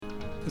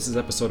This is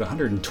episode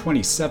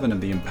 127 of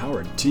the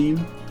Empowered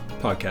Team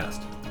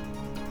Podcast.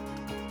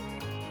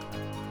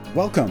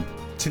 Welcome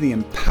to the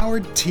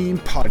Empowered Team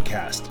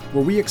Podcast,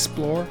 where we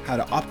explore how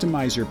to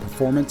optimize your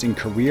performance in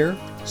career,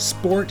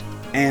 sport,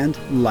 and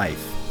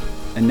life.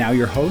 And now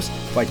your host,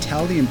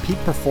 Vitality and Peak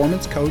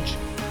Performance Coach,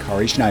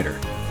 Kari Schneider.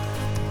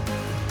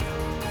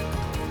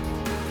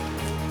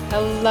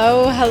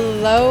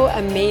 Hello,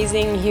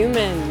 amazing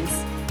humans.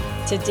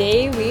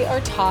 Today we are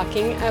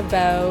talking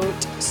about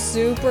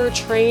super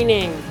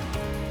training.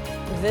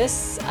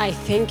 This, I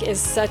think, is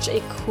such a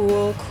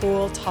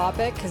cool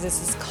topic because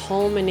this is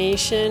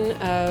culmination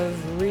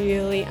of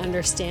really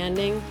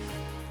understanding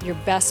your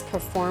best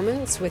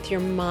performance with your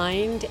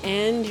mind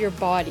and your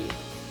body.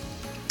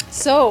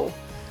 So,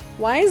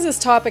 why is this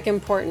topic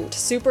important?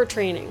 Super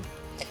training.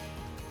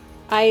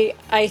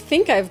 I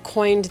think I've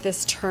coined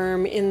this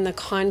term in the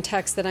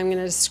context that I'm going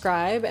to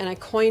describe, and I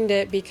coined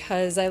it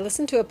because I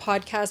listened to a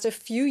podcast a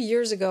few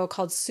years ago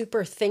called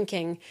Super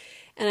Thinking,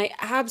 and I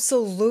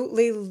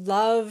absolutely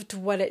loved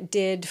what it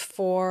did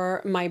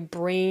for my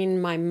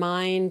brain, my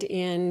mind,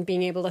 in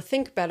being able to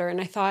think better. And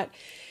I thought,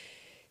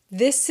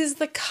 this is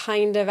the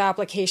kind of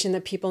application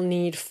that people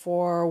need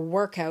for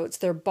workouts,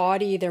 their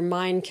body, their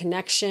mind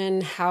connection,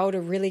 how to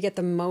really get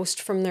the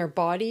most from their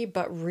body,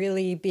 but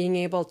really being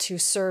able to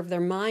serve their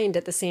mind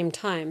at the same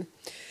time.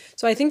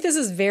 So I think this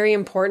is very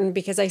important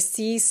because I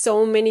see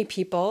so many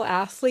people,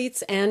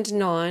 athletes and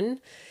non,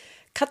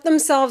 cut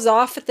themselves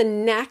off at the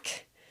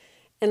neck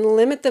and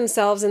limit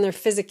themselves in their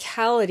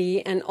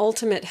physicality and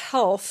ultimate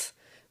health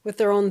with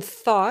their own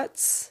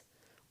thoughts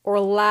or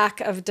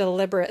lack of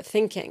deliberate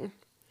thinking.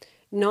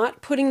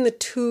 Not putting the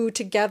two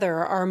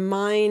together, our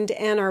mind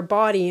and our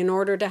body, in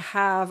order to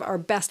have our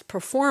best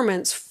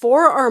performance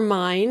for our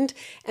mind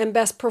and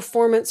best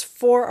performance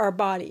for our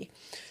body.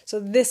 So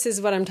this is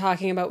what I'm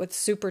talking about with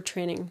super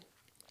training.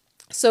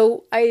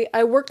 So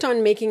I worked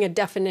on making a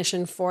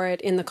definition for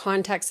it in the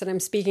context that I'm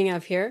speaking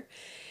of here.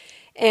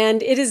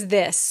 And it is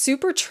this: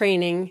 super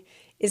training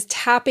is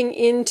tapping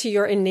into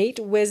your innate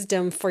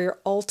wisdom for your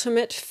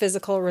ultimate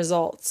physical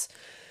results.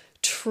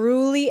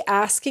 Truly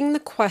asking the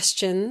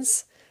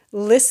questions,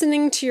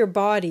 listening to your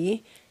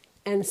body,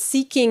 and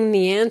seeking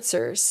the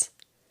answers.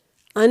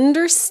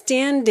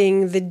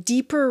 Understanding the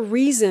deeper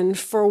reason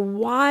for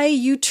why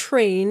you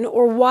train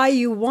or why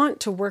you want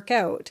to work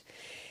out.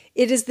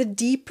 It is the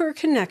deeper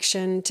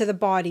connection to the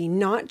body,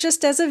 not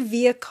just as a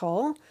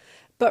vehicle,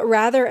 but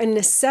rather a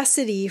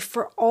necessity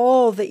for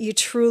all that you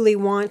truly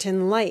want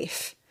in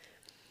life.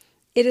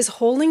 It is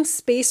holding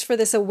space for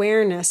this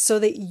awareness so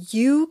that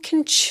you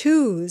can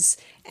choose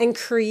and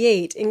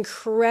create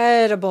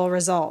incredible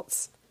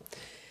results.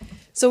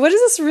 So what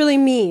does this really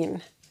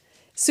mean?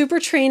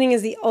 Super training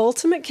is the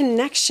ultimate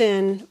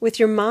connection with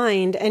your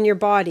mind and your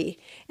body.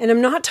 And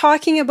I'm not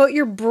talking about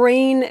your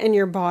brain and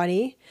your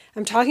body.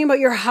 I'm talking about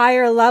your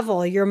higher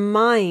level, your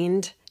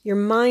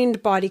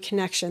mind-body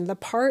connection, the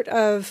part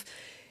of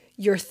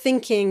your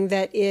thinking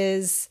that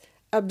is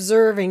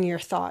observing your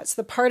thoughts,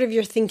 the part of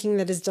your thinking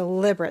that is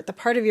deliberate, the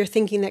part of your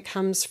thinking that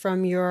comes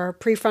from your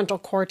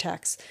prefrontal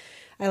cortex.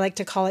 I like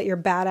to call it your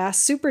badass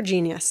super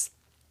genius.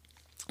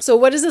 So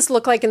what does this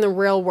look like in the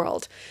real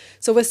world?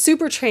 So with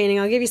super training,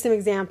 I'll give you some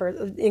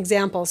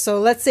examples. So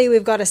let's say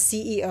we've got a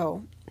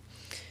CEO.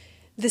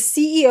 The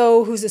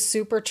CEO who's a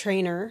super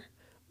trainer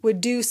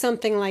would do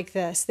something like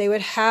this. They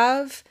would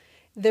have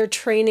their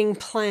training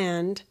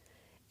planned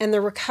and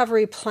their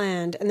recovery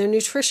planned and their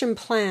nutrition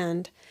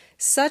planned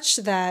such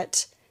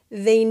that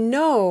they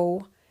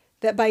know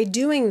that by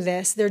doing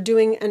this, they're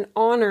doing an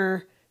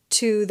honor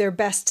to their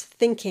best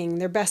thinking,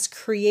 their best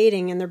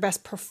creating, and their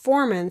best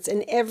performance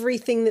in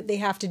everything that they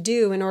have to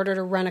do in order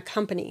to run a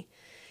company.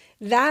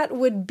 That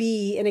would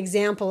be an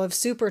example of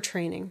super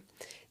training.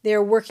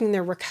 They're working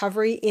their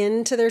recovery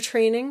into their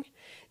training.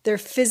 They're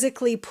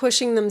physically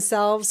pushing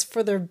themselves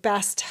for their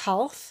best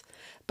health,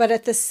 but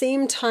at the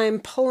same time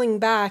pulling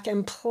back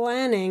and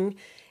planning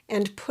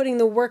and putting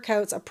the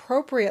workouts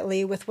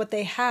appropriately with what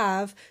they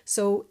have,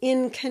 so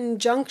in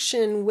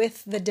conjunction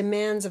with the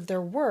demands of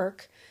their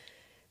work,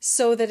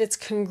 so that it's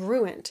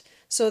congruent,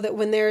 so that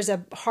when there's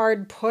a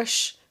hard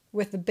push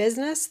with the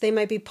business, they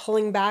might be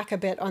pulling back a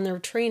bit on their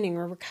training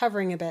or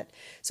recovering a bit.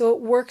 So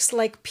it works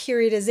like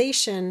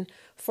periodization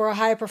for a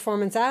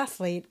high-performance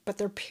athlete, but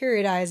they're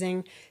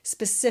periodizing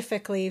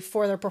specifically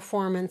for their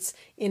performance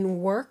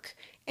in work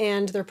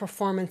and their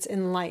performance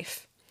in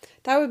life.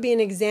 That would be an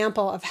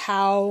example of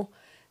how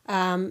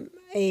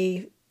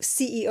a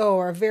CEO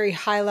or a very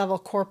high-level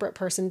corporate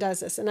person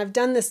does this. And I've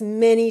done this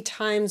many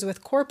times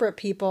with corporate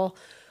people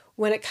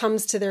when it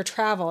comes to their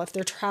travel. If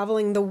they're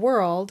traveling the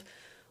world,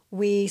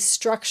 we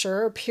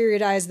structure or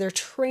periodize their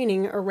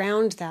training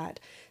around that.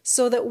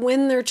 so that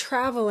when they're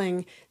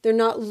traveling, they're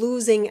not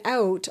losing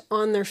out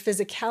on their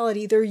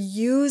physicality. They're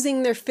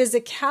using their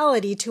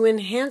physicality to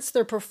enhance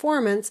their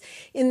performance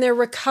in their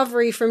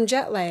recovery from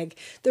jet lag.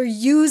 They're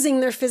using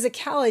their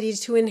physicality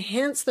to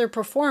enhance their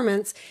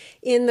performance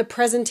in the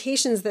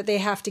presentations that they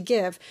have to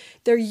give.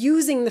 They're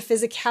using the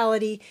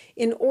physicality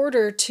in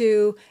order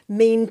to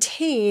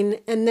maintain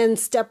and then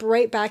step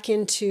right back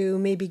into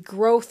maybe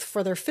growth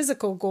for their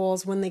physical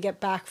goals when they get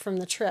back from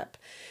the trip.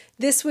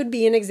 This would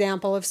be an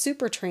example of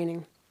super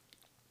training.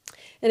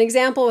 An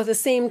example with the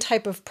same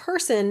type of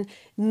person,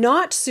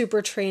 not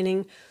super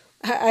training,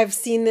 I've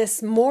seen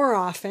this more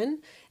often,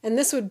 and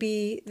this would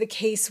be the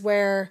case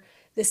where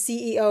the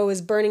CEO is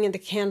burning the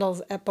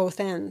candles at both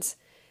ends.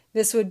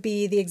 This would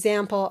be the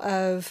example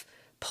of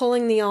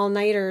pulling the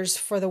all-nighters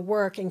for the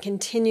work and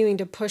continuing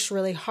to push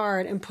really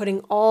hard and putting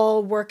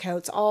all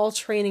workouts, all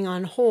training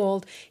on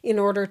hold in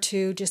order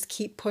to just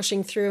keep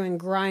pushing through and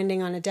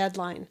grinding on a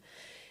deadline.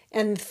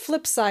 And the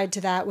flip side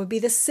to that would be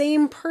the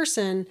same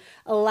person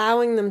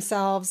allowing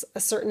themselves a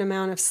certain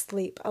amount of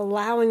sleep,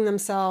 allowing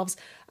themselves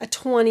a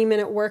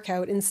 20-minute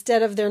workout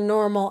instead of their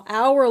normal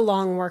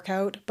hour-long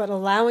workout, but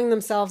allowing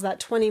themselves that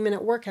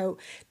 20-minute workout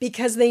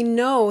because they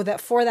know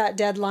that for that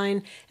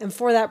deadline and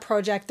for that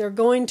project, they're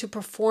going to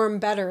perform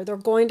better. They're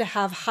going to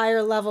have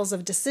higher levels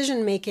of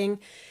decision-making,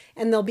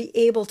 and they'll be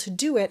able to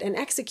do it and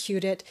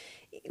execute it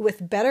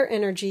with better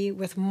energy,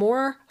 with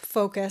more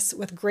focus,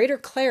 with greater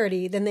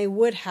clarity than they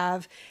would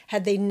have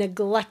had they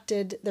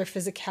neglected their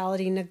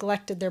physicality,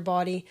 neglected their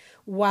body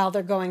while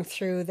they're going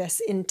through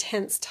this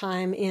intense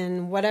time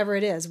in whatever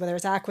it is, whether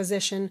it's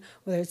acquisition,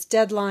 whether it's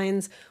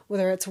deadlines,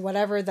 whether it's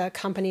whatever the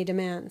company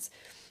demands.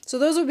 So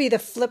those would be the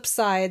flip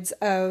sides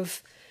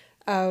of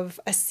a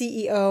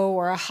CEO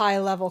or a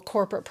high-level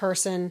corporate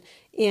person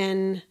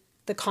in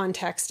the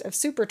context of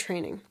super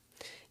training.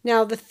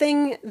 Now,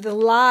 the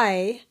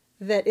lie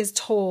that is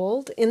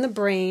told in the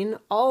brain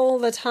all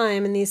the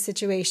time in these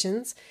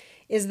situations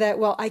is that,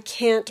 well, I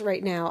can't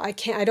right now.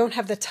 I don't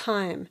have the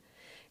time.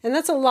 And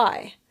that's a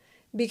lie,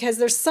 because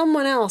there's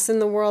someone else in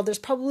the world. There's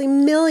probably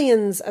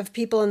millions of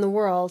people in the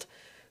world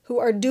who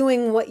are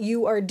doing what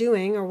you are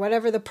doing or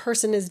whatever the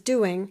person is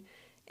doing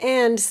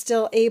and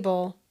still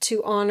able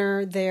to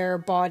honor their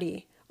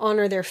body,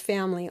 honor their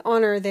family,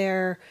 honor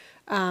their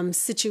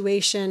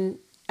situation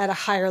at a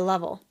higher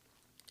level.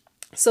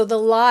 So the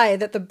lie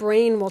that the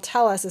brain will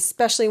tell us,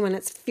 especially when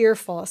it's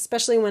fearful,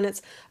 especially when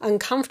it's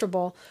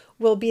uncomfortable,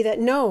 will be that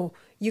no,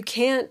 you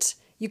can't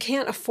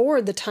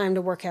afford the time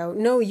to work out.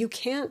 No, you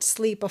can't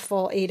sleep a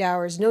full 8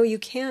 hours. No, you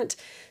can't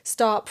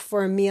stop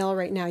for a meal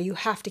right now. You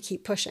have to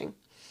keep pushing.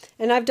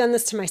 And I've done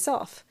this to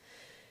myself.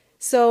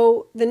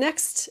 So the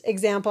next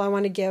example I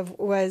want to give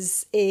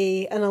was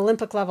an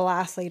Olympic level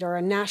athlete or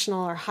a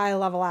national or high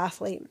level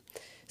athlete.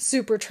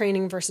 Super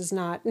training versus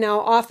not. Now,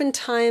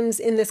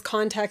 oftentimes in this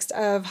context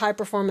of high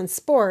performance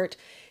sport,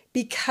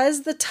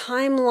 because the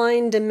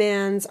timeline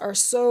demands are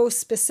so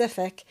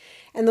specific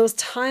and those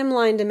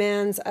timeline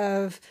demands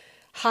of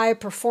high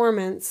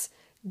performance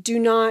do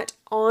not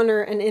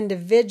honor an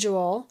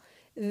individual,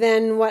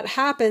 then what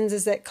happens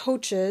is that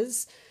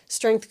coaches,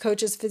 strength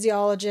coaches,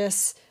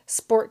 physiologists,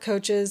 sport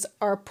coaches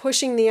are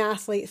pushing the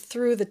athlete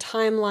through the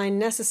timeline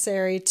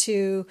necessary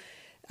to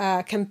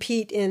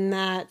compete in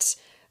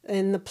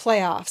the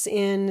playoffs,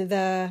 in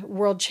the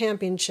world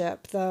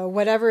championship, the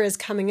whatever is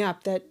coming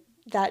up,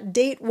 that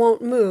date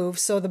won't move,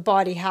 so the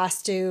body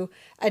has to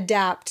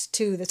adapt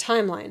to the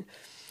timeline.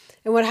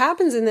 And what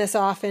happens in this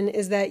often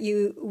is that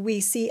we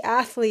see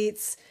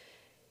athletes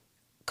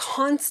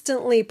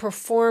constantly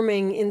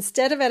performing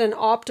instead of at an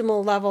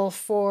optimal level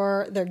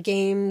for their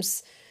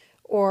games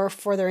or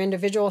for their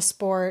individual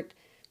sport.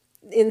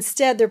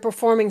 Instead, they're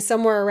performing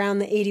somewhere around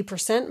the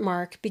 80%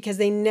 mark because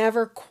they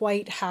never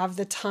quite have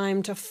the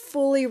time to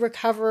fully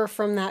recover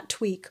from that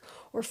tweak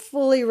or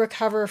fully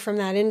recover from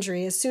that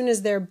injury. As soon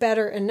as they're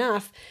better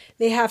enough,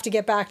 they have to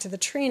get back to the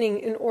training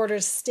in order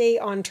to stay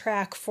on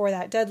track for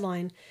that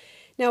deadline.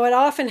 Now, what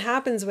often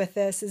happens with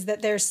this is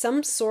that there's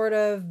some sort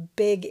of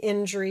big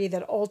injury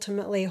that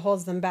ultimately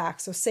holds them back.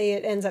 So say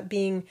it ends up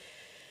being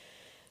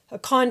a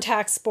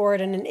contact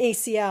sport and an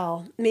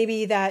ACL.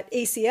 Maybe that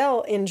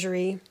ACL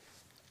injury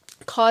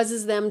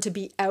causes them to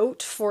be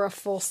out for a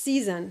full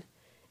season.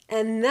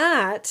 And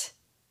that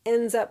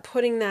ends up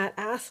putting that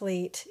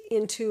athlete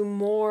into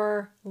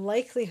more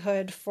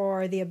likelihood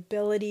for the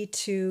ability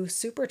to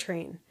super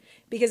train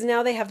because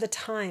now they have the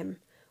time.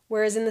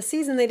 Whereas in the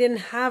season, they didn't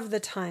have the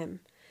time.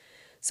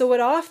 So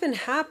what often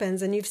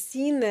happens, and you've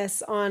seen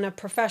this on a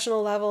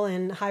professional level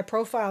in high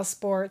profile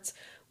sports,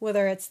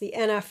 whether it's the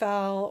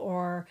NFL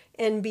or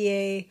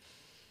NBA,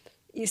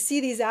 you see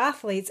these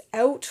athletes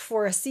out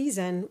for a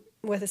season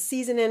with a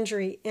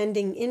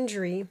season-ending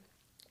injury,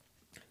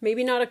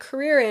 maybe not a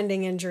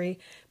career-ending injury,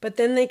 but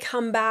then they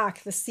come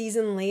back the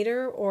season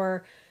later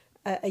or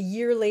a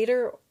year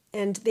later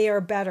and they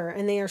are better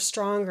and they are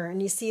stronger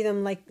and you see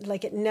them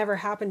like it never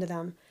happened to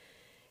them.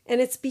 And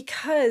it's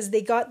because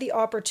they got the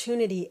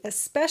opportunity,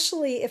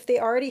 especially if they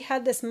already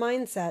had this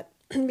mindset,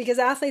 because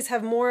athletes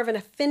have more of an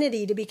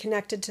affinity to be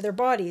connected to their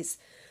bodies.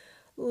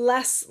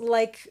 less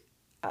like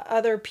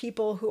other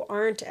people who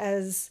aren't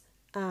as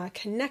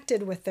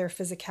connected with their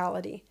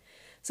physicality.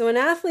 So an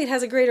athlete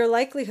has a greater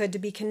likelihood to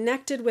be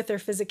connected with their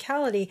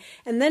physicality,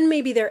 and then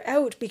maybe they're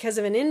out because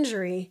of an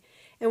injury.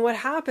 And what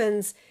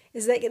happens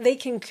is that they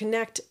can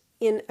connect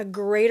in a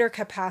greater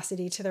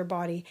capacity to their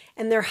body,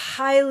 and they're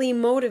highly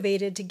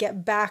motivated to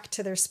get back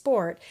to their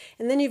sport.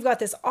 And then you've got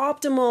this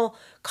optimal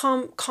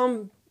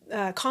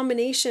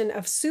combination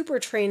of super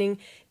training,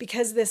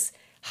 because this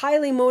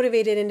highly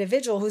motivated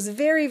individual who's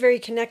very, very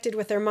connected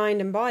with their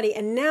mind and body,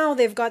 and now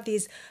they've got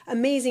these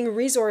amazing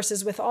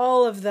resources with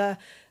all of the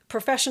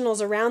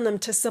professionals around them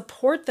to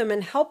support them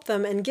and help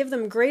them and give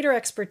them greater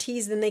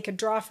expertise than they could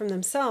draw from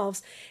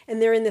themselves.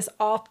 And they're in this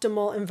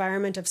optimal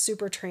environment of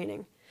super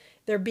training.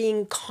 They're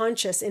being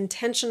conscious,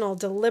 intentional,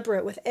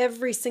 deliberate with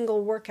every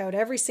single workout,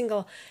 every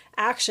single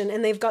action,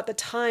 and they've got the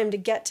time to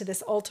get to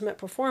this ultimate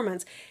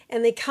performance.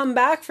 And they come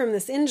back from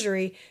this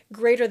injury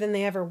greater than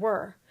they ever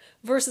were.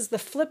 Versus the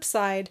flip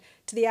side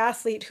to the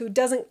athlete who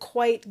doesn't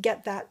quite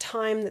get that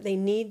time that they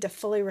need to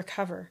fully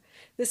recover.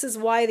 This is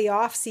why the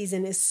off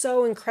season is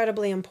so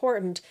incredibly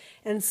important.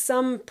 And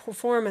some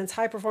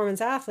high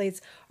performance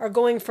athletes are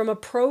going from a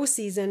pro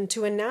season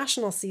to a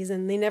national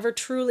season. They never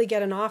truly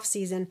get an off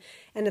season,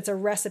 and it's a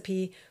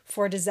recipe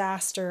for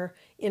disaster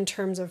in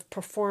terms of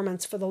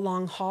performance for the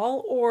long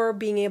haul or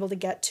being able to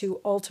get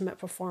to ultimate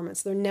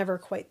performance. They're never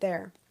quite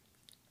there.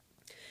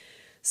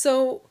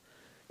 So,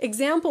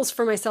 examples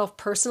for myself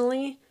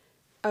personally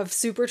of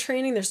super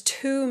training, there's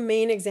two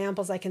main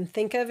examples I can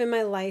think of in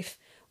my life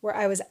where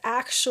I was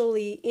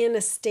actually in a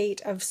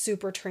state of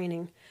super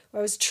training, where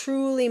I was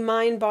truly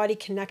mind-body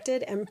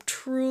connected and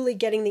truly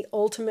getting the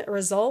ultimate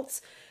results,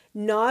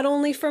 not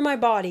only for my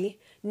body,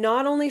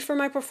 not only for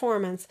my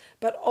performance,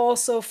 but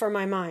also for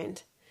my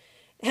mind.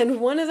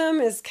 And one of them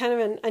is kind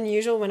of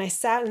unusual. When I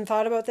sat and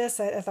thought about this,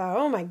 I thought,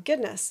 oh my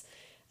goodness,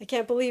 I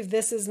can't believe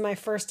this is my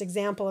first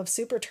example of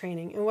super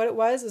training. And what it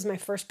was my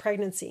first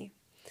pregnancy.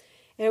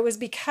 And it was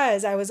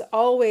because I was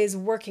always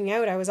working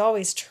out. I was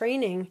always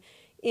training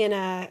in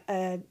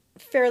a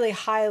fairly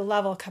high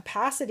level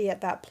capacity at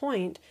that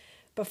point.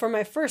 But for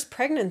my first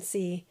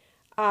pregnancy,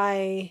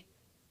 I,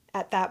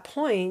 at that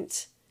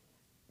point,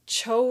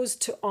 chose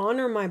to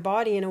honor my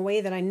body in a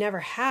way that I never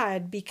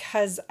had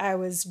because I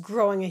was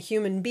growing a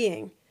human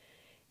being.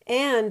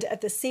 And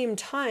at the same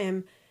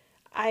time,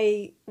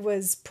 I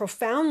was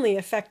profoundly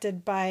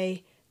affected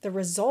by the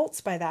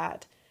results by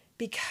that,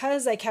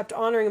 because I kept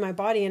honoring my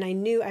body, and I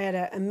knew I had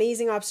an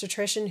amazing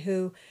obstetrician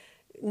who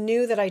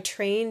knew that I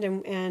trained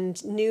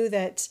and knew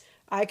that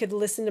I could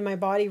listen to my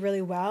body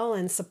really well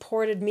and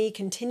supported me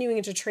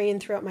continuing to train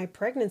throughout my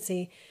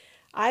pregnancy.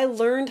 I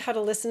learned how to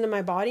listen to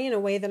my body in a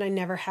way that I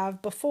never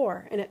have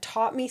before, and it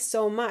taught me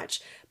so much.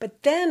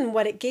 But then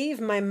what it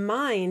gave my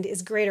mind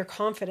is greater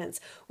confidence.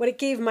 What it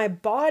gave my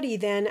body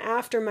then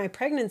after my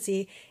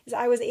pregnancy is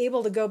I was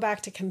able to go back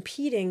to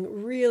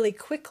competing really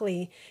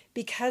quickly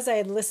because I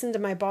had listened to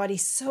my body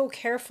so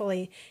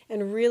carefully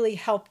and really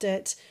helped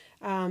it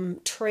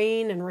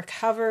train and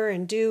recover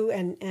and do,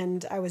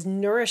 and I was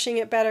nourishing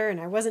it better,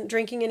 and I wasn't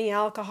drinking any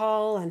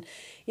alcohol, and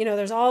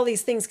there's all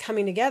these things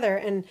coming together.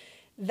 And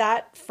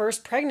that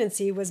first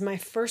pregnancy was my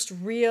first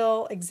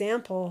real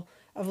example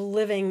of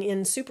living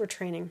in super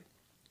training.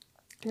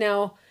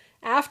 Now,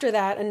 after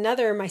that,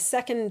 my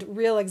second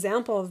real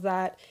example of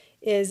that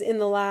is in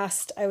the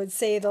last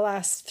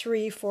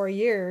 3-4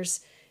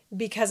 years,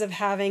 because of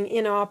having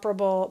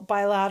inoperable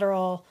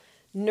bilateral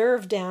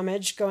nerve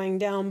damage going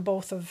down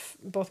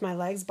both my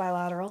legs,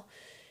 bilateral,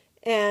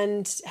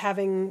 and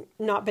having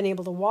not been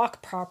able to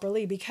walk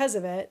properly because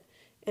of it.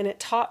 And it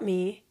taught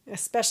me,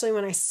 especially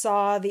when I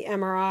saw the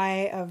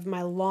MRI of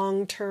my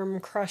long-term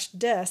crushed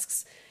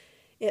discs,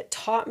 it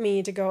taught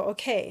me to go,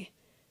 okay,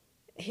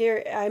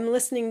 here, I'm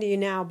listening to you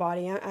now,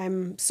 body.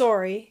 I'm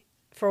sorry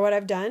for what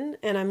I've done,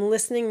 and I'm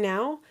listening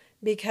now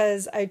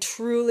because I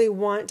truly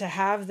want to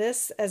have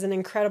this as an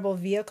incredible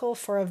vehicle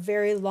for a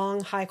very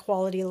long,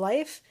 high-quality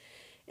life,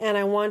 and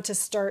I want to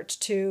start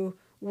to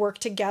work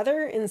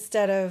together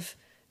instead of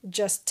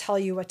just tell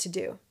you what to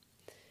do.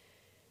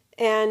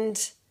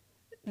 And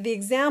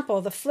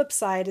the flip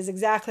side is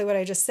exactly what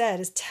I just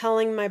said, is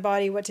telling my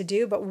body what to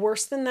do. But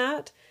worse than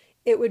that,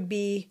 it would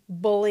be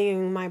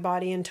bullying my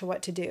body into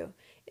what to do.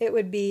 It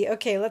would be,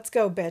 okay, let's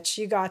go, bitch.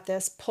 You got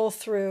this. Pull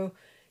through.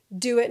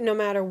 Do it no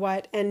matter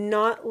what. And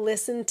not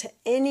listen to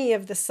any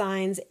of the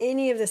signs,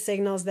 any of the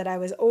signals that I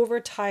was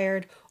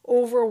overtired,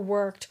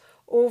 overworked,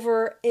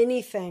 over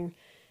anything.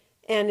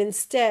 And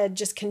instead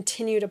just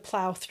continue to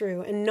plow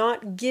through and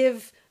not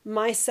give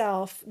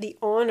myself the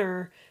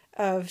honor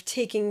of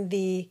taking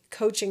the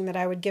coaching that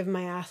I would give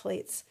my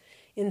athletes.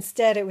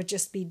 Instead, it would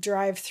just be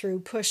drive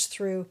through, push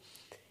through.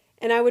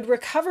 And I would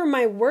recover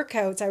my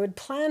workouts. I would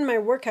plan my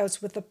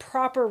workouts with the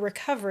proper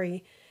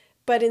recovery,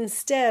 but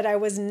instead I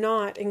was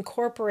not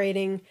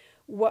incorporating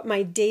what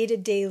my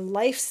day-to-day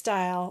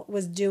lifestyle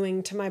was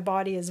doing to my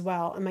body as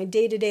well. And my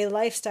day-to-day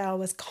lifestyle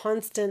was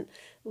constant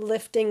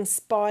lifting,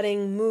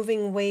 spotting,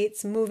 moving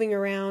weights, moving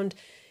around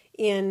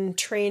in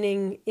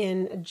training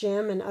in a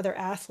gym and other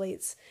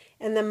athletes.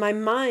 And then my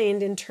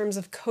mind, in terms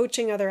of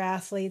coaching other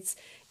athletes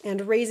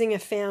and raising a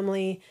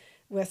family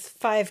with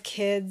 5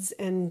 kids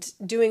and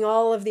doing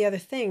all of the other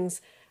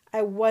things,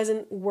 I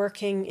wasn't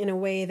working in a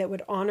way that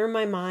would honor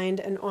my mind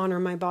and honor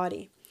my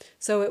body.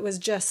 So it was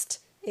just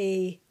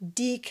a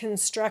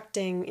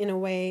deconstructing in a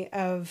way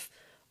of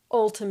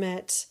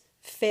ultimate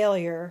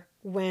failure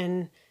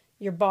when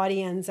your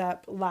body ends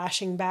up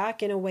lashing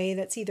back in a way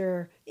that's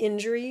either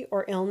injury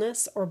or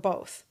illness or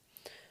both.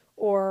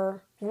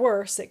 Or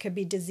worse, it could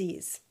be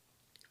disease.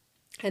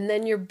 And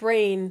then your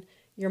brain,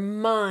 your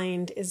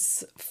mind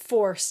is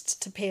forced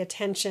to pay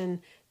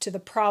attention to the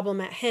problem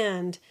at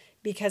hand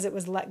because it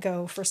was let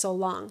go for so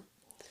long.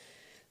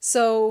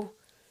 So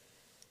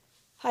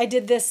I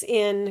did this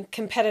in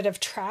competitive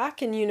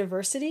track in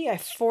university. I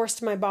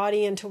forced my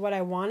body into what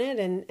I wanted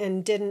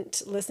and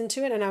didn't listen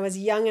to it. And I was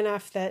young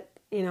enough that,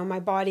 my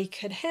body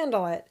could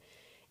handle it.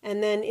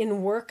 And then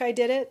in work I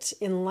did it,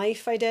 in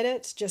life I did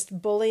it,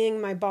 just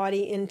bullying my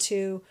body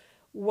into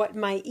what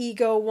my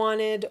ego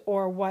wanted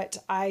or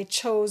what I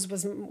chose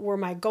were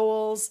my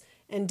goals,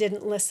 and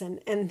didn't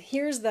listen. And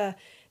here's the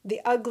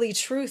ugly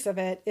truth of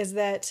it, is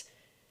that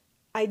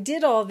I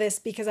did all this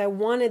because I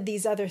wanted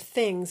these other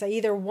things. I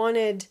either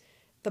wanted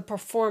the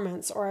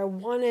performance, or I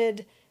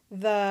wanted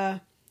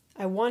the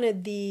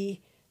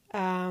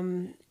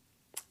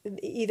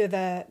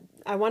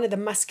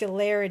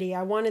muscularity,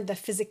 I wanted the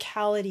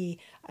physicality.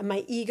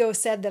 My ego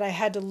said that I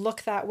had to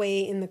look that way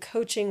in the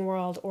coaching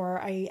world,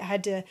 or I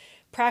had to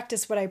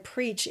practice what I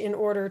preach in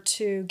order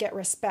to get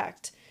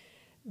respect.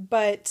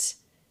 But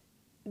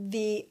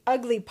the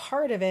ugly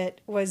part of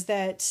it was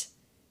that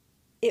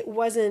it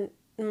wasn't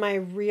my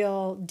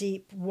real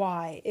deep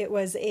why. It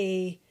was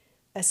a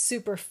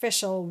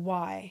superficial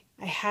why.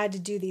 I had to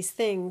do these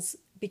things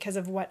because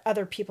of what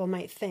other people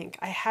might think.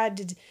 I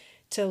had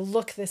to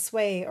look this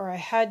way, or I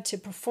had to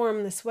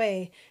perform this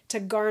way to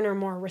garner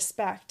more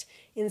respect,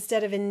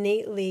 instead of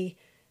innately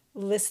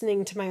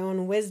listening to my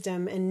own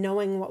wisdom and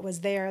knowing what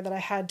was there that I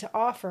had to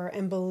offer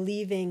and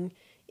believing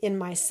in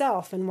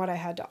myself and what I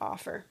had to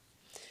offer.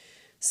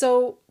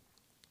 So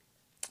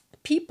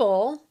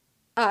people,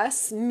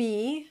 us,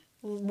 me,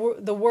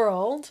 the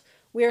world,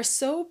 we are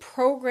so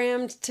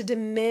programmed to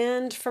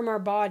demand from our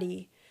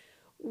body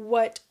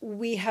what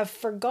we have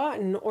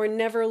forgotten or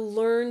never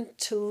learned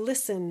to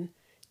listen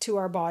to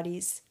our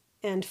bodies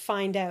and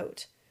find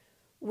out.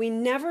 We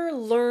never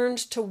learned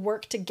to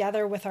work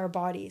together with our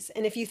bodies.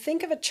 And if you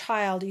think of a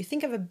child, you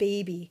think of a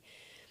baby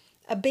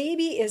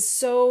is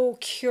so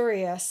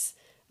curious,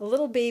 a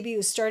little baby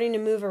who's starting to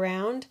move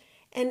around,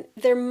 and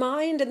their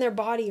mind and their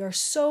body are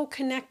so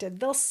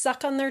connected. They'll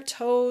suck on their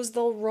toes,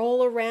 they'll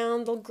roll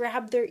around, they'll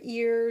grab their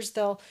ears,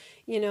 they'll,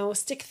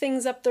 stick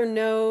things up their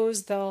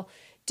nose, they'll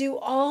do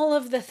all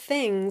of the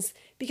things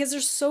because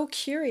they're so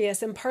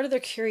curious, and part of their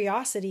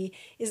curiosity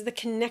is the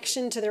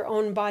connection to their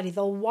own body.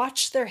 They'll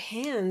watch their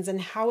hands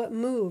and how it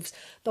moves.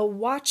 They'll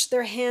watch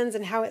their hands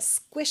and how it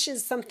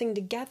squishes something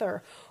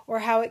together, or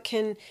how it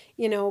can,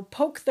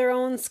 poke their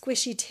own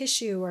squishy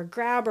tissue, or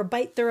grab or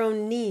bite their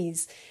own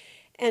knees.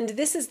 And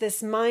this is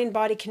this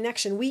mind-body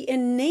connection. We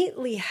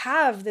innately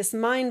have this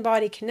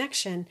mind-body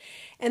connection,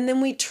 and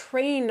then we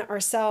train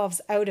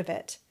ourselves out of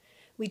it.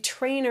 We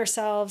train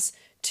ourselves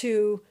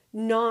to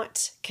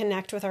not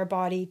connect with our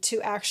body,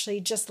 to actually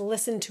just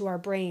listen to our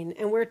brain.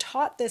 And we're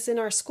taught this in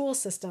our school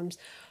systems.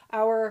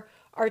 Our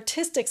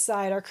artistic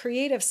side, our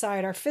creative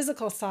side, our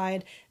physical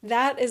side,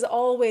 that is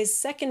always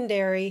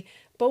secondary,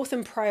 both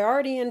in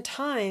priority and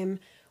time,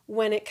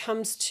 when it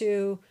comes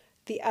to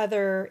the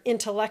other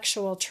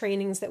intellectual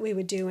trainings that we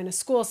would do in a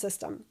school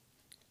system.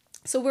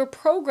 So we're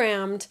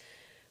programmed,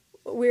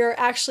 we're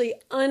actually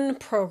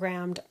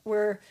unprogrammed,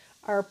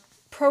 our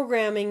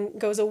programming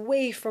goes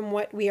away from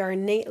what we are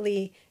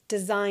innately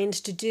designed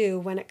to do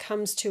when it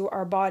comes to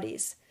our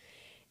bodies.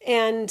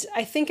 And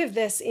I think of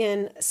this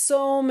in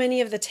so many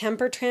of the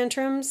temper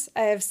tantrums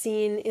I have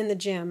seen in the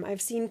gym.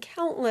 I've seen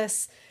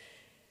countless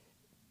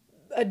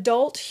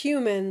adult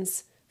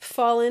humans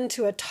fall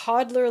into a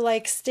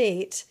toddler-like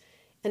state,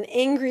 an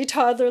angry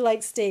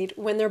toddler-like state,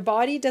 when their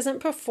body doesn't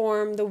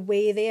perform the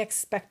way they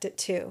expect it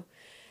to.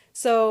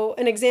 So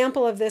an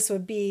example of this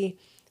would be,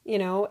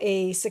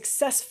 a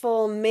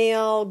successful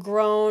male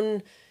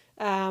grown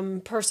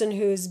person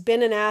who's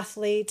been an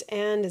athlete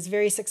and is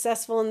very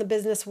successful in the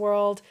business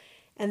world,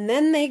 and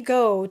then they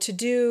go to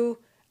do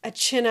a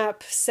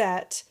chin-up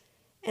set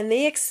and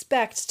they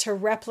expect to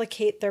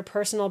replicate their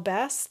personal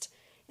best,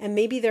 and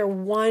maybe they're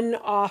one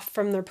off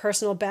from their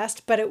personal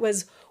best, but it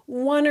was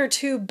 1 or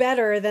 2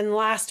 better than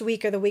last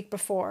week or the week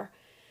before.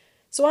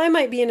 So I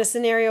might be in a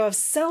scenario of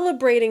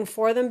celebrating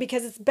for them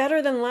because it's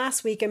better than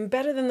last week and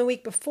better than the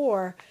week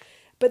before,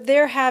 but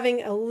they're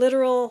having a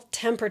literal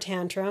temper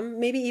tantrum,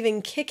 maybe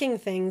even kicking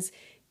things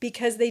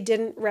because they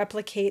didn't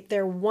replicate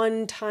their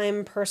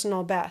one-time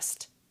personal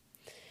best.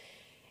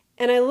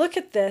 And I look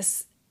at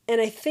this and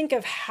I think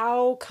of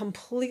how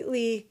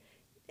completely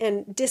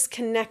and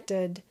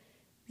disconnected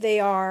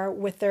they are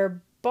with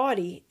their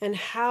body and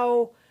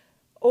how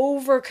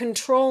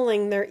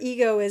over-controlling their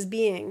ego is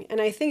being.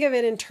 And I think of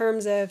it in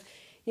terms of,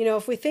 You know,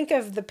 if we think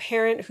of the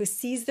parent who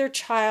sees their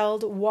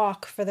child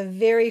walk for the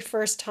very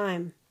first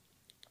time,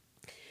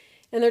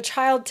 and their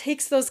child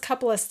takes those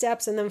couple of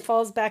steps and then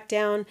falls back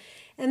down,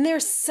 and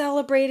they're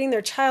celebrating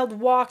their child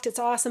walked, it's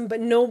awesome, but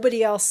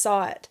nobody else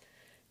saw it.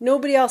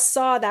 Nobody else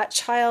saw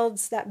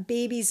that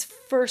baby's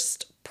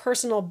first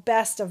personal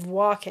best of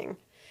walking.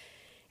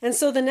 And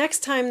so the next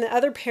time the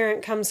other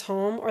parent comes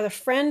home, or the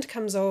friend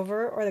comes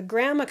over, or the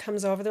grandma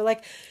comes over, they're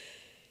like,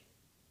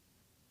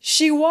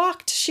 she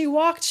walked,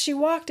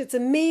 it's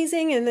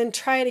amazing, and then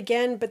try it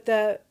again, but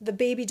the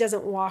baby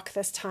doesn't walk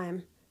this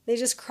time. They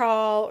just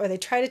crawl, or they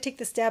try to take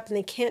the step and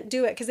they can't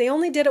do it because they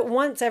only did it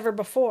once ever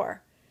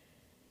before.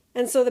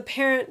 And so the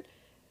parent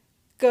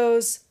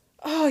goes,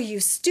 oh, you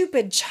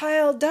stupid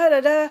child,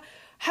 da-da-da,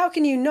 how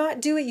can you not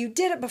do it? You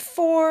did it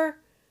before.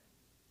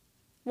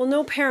 Well,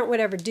 no parent would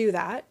ever do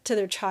that to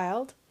their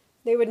child.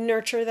 They would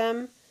nurture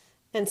them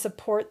and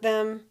support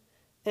them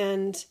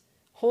and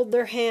hold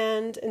their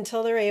hand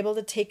until they're able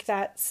to take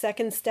that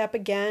second step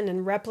again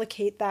and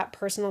replicate that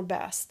personal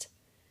best.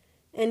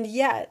 And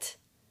yet,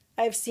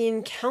 I've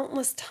seen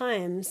countless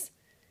times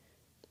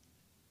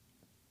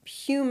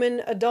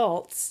human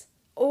adults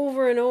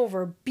over and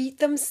over beat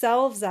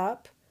themselves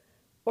up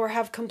or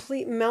have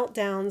complete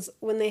meltdowns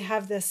when they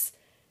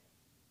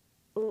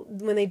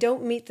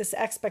don't meet this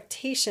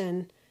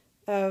expectation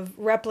of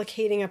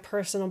replicating a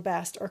personal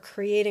best or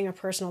creating a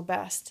personal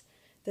best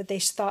that they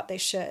thought they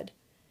should.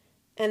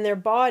 And their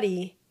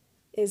body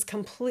is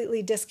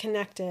completely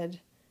disconnected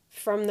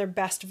from their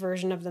best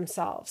version of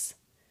themselves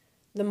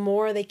the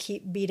more they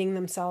keep beating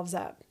themselves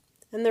up.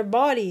 And their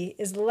body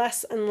is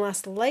less and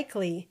less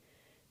likely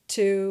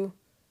to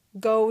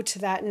go to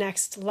that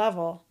next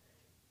level.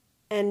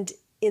 And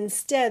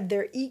instead,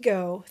 their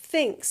ego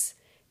thinks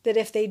that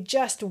if they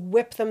just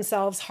whip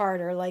themselves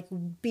harder, like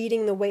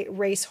beating the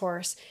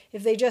racehorse,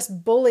 if they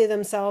just bully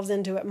themselves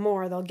into it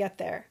more, they'll get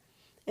there.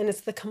 And it's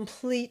the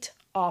complete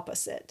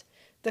opposite.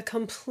 The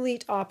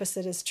complete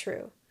opposite is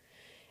true.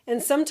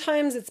 And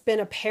sometimes it's been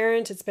a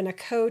parent, it's been a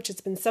coach,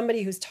 it's been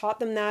somebody who's taught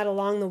them that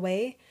along the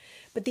way.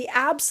 But the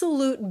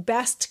absolute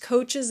best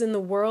coaches in the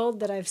world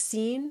that I've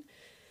seen,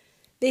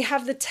 they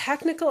have the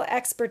technical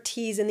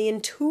expertise and the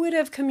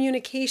intuitive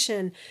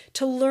communication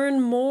to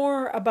learn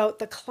more about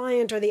the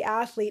client or the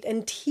athlete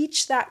and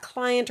teach that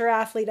client or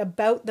athlete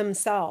about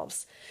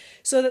themselves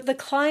so that the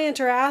client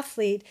or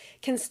athlete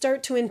can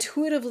start to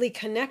intuitively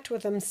connect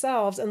with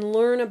themselves and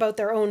learn about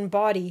their own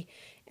body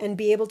and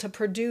be able to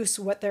produce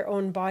what their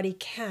own body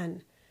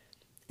can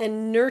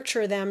and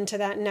nurture them to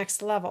that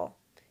next level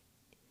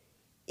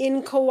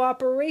in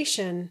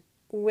cooperation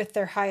with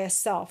their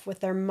highest self, with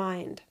their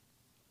mind.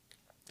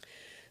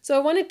 So I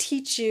want to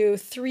teach you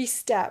 3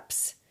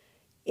 steps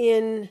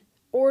in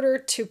order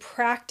to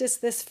practice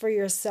this for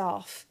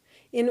yourself,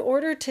 in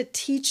order to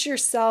teach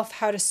yourself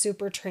how to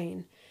super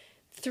train.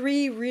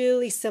 3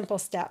 really simple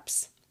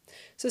steps.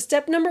 So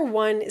step number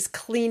 1 is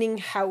cleaning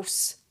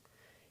house.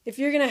 If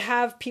you're going to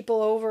have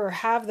people over or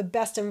have the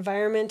best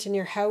environment in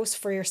your house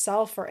for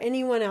yourself or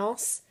anyone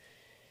else,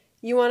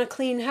 you want a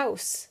clean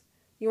house.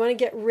 You want to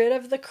get rid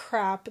of the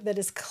crap that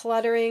is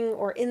cluttering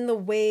or in the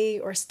way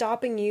or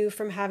stopping you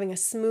from having a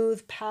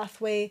smooth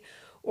pathway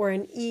or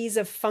an ease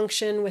of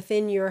function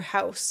within your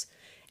house.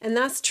 And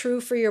that's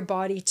true for your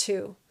body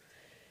too.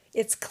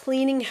 It's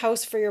cleaning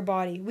house for your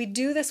body. We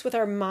do this with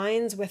our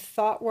minds, with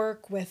thought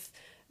work, with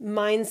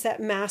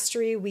mindset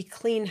mastery. We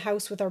clean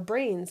house with our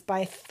brains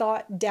by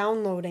thought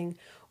downloading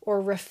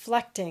or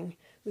reflecting.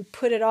 We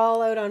put it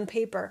all out on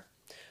paper.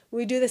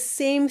 We do the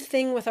same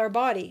thing with our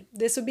body.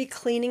 This would be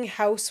cleaning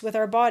house with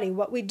our body.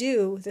 What we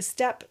do, the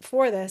step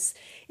for this,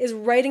 is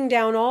writing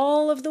down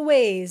all of the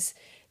ways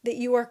that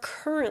you are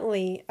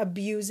currently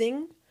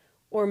abusing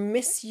or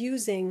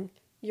misusing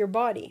your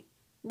body.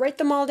 Write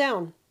them all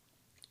down.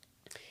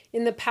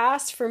 In the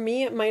past, for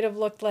me, it might have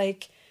looked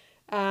like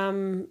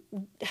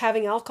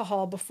having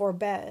alcohol before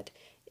bed.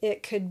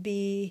 It could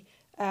be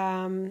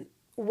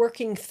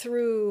working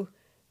through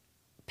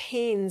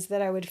pains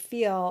that I would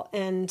feel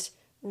and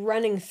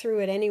running through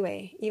it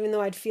anyway. Even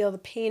though I'd feel the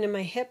pain in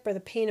my hip or the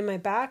pain in my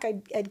back,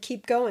 I'd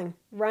keep going,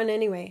 run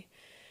anyway.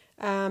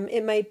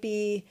 It might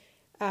be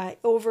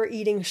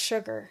overeating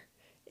sugar.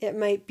 It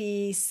might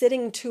be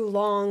sitting too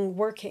long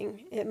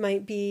working. It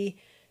might be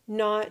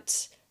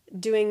not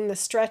doing the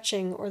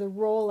stretching or the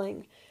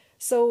rolling.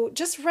 So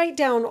just write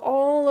down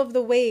all of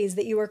the ways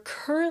that you are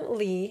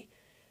currently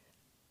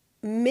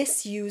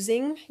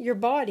misusing your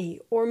body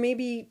or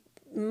maybe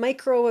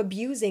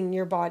micro-abusing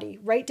your body.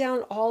 Write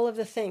down all of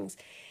the things.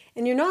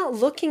 And you're not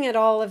looking at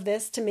all of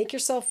this to make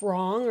yourself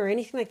wrong or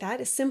anything like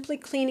that. It's simply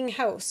cleaning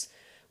house.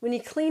 When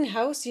you clean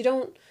house, you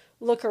don't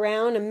look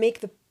around and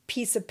make the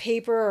piece of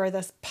paper or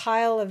this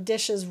pile of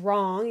dishes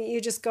wrong.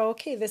 You just go,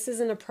 okay, this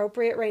isn't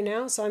appropriate right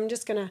now, so I'm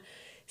just going to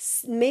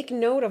make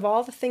note of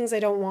all the things I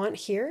don't want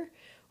here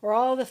or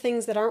all the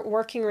things that aren't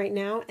working right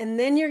now. And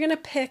then you're going to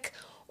pick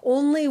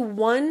only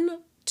 1,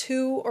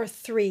 2, or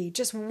 3,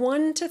 just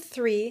 1 to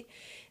 3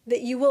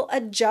 that you will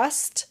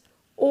adjust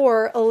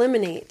or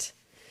eliminate.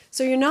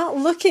 So you're not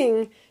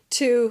looking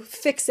to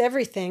fix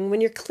everything.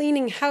 When you're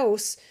cleaning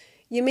house,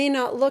 you may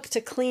not look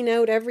to clean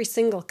out every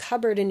single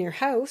cupboard in your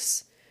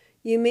house.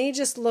 You may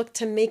just look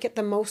to make it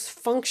the most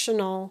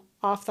functional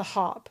off the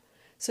hop.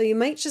 So you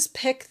might just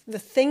pick the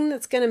thing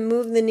that's going to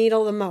move the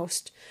needle the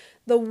most,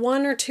 the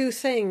one or two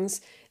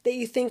things that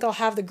you think will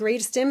have the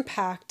greatest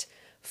impact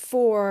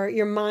for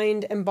your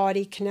mind and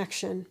body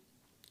connection.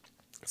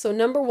 So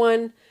number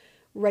one,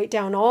 write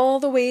down all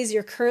the ways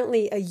you're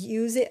currently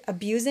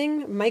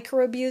abusing,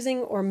 micro-abusing,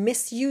 or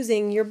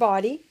misusing your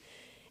body.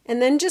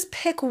 And then just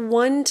pick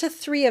 1 to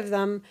 3 of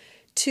them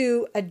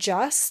to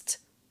adjust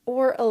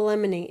or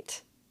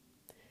eliminate.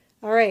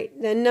 All right,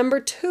 then number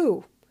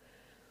 2.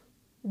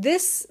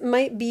 This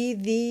might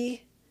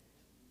be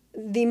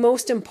the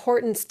most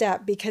important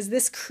step because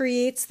this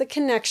creates the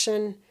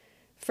connection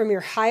from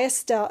your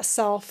highest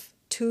self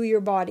to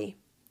your body.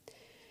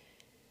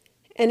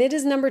 And it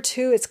is number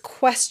 2, it's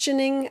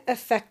questioning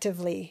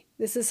effectively.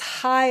 This is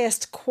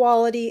highest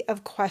quality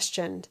of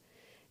questioned.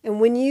 And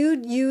when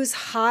you use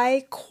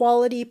high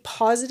quality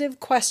positive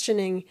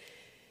questioning,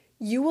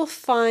 you will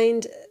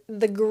find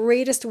the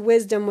greatest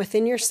wisdom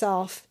within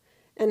yourself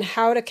and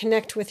how to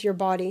connect with your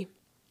body.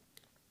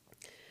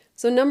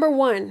 So number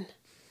 1,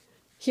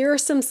 here are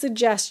some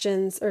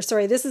suggestions,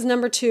 this is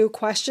number 2,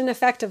 question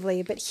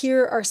effectively, but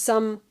here are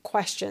some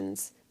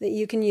questions that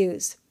you can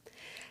use.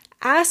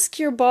 Ask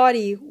your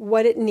body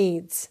what it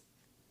needs.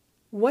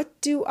 What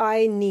do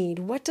I need?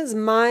 What does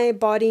my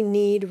body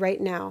need right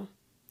now?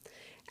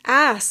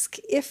 Ask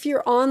if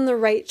you're on the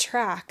right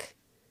track.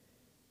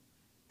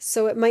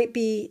 So it might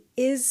be,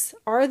 is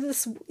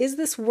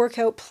this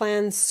workout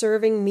plan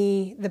serving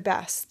me the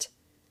best?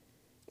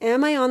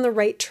 Am I on the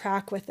right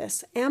track with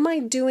this? Am I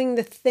doing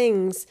the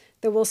things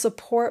that will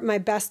support my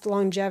best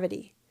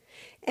longevity?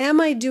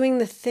 Am I doing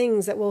the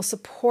things that will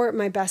support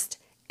my best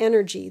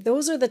energy?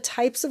 Those are the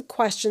types of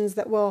questions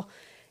that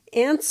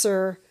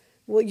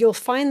you'll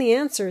find the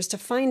answers to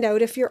find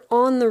out if you're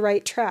on the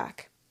right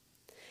track.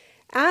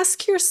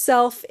 Ask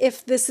yourself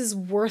if this is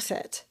worth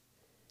it.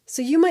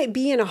 So you might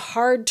be in a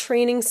hard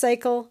training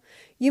cycle.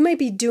 You might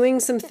be doing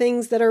some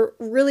things that are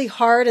really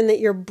hard and that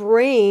your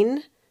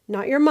brain,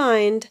 not your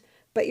mind,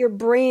 but your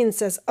brain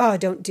says, oh,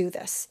 don't do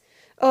this.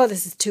 Oh,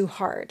 this is too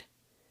hard.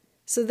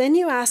 So then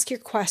you ask your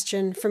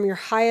question from your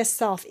highest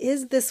self,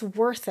 is this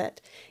worth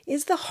it?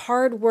 Is the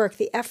hard work,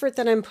 the effort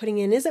that I'm putting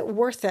in, is it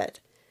worth it?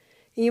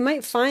 And you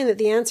might find that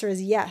the answer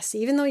is yes,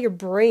 even though your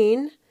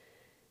brain,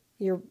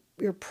 your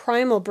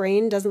primal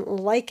brain doesn't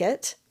like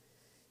it.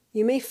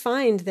 You may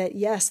find that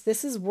yes,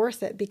 this is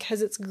worth it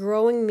because it's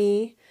growing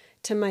me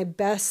to my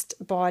best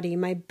body,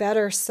 my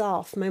better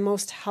self, my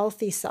most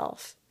healthy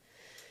self.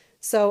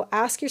 So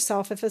ask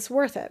yourself if it's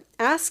worth it.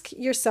 Ask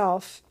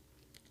yourself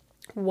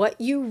what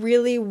you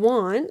really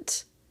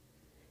want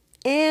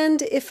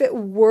and if it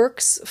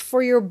works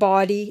for your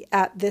body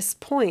at this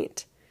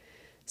point.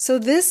 So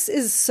this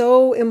is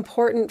so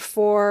important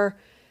for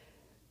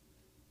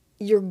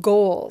your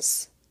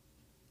goals.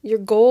 Your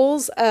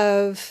goals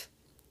of,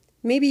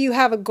 maybe you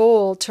have a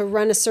goal to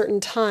run a certain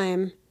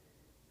time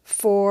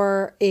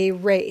for a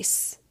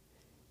race.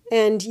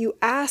 And you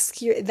ask,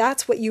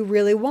 that's what you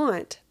really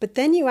want. But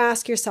then you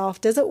ask yourself,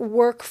 does it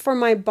work for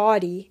my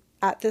body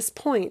at this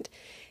point?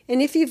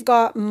 And if you've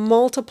got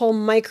multiple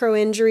micro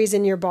injuries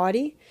in your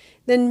body,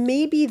 then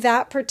maybe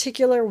that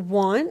particular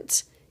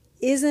want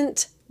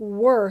isn't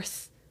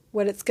worth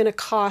what it's going to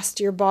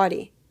cost your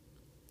body.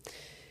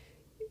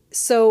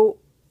 So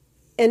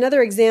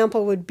another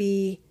example would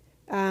be,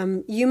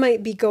 you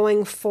might be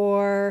going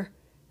for,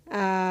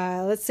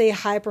 let's say, a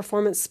high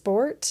performance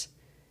sport.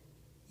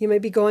 You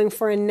might be going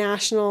for a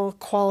national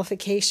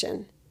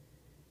qualification,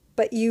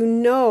 but you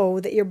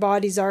know that your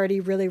body's already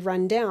really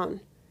run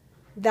down.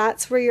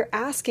 That's where you're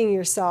asking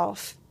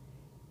yourself,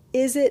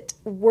 is it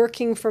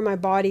working for my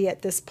body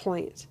at this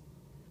point?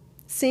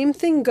 Same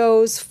thing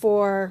goes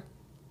for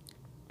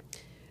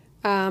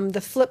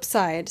the flip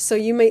side. So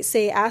you might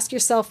say, ask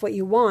yourself what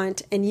you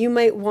want, and you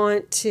might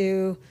want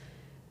to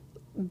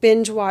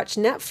binge watch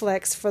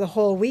Netflix for the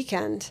whole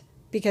weekend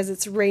because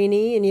it's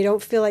rainy and you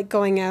don't feel like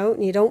going out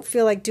and you don't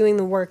feel like doing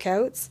the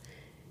workouts.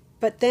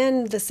 But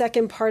then the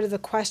second part of the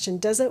question,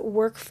 does it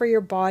work for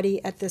your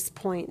body at this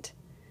point?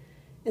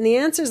 And the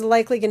answer is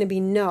likely going to be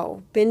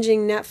no.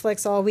 Binging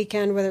Netflix all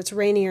weekend, whether it's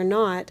rainy or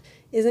not,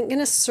 isn't going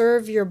to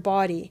serve your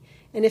body.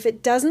 And if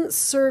it doesn't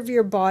serve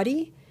your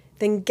body,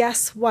 then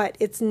guess what?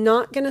 It's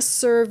not going to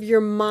serve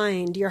your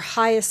mind, your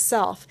highest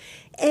self.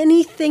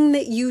 Anything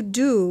that you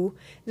do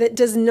that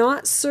does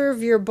not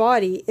serve your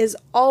body is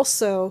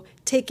also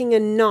taking a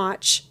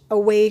notch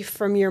away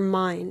from your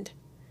mind.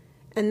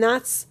 And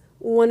that's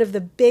one of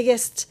the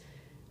biggest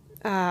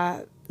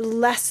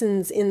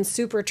lessons in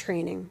super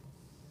training.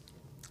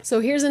 So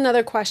here's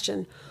another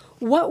question.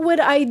 What would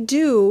I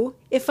do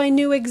if I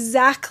knew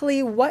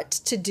exactly what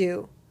to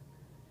do?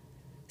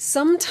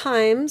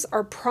 Sometimes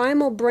our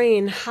primal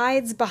brain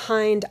hides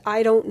behind,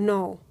 I don't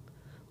know.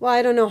 Well,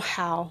 I don't know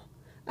how.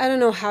 I don't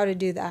know how to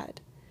do that.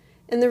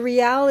 And the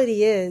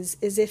reality is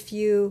if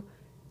you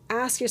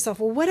ask yourself,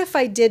 well, what if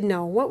I did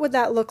know? What would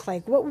that look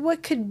like?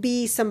 What could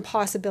be some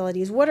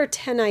possibilities? What are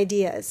 10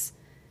 ideas?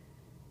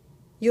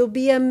 You'll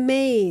be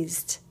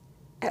amazed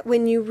at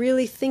when you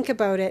really think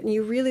about it and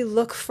you really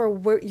look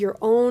for your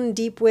own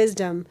deep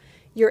wisdom,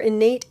 your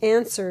innate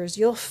answers.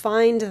 You'll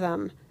find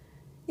them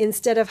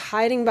instead of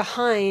hiding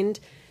behind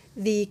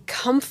the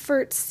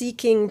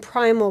comfort-seeking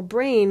primal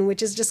brain,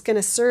 which is just going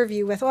to serve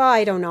you with,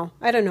 I don't know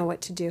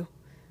what to do.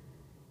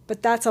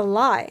 But that's a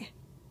lie.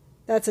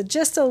 That's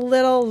just a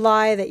little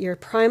lie that your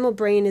primal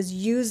brain is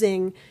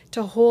using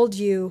to hold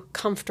you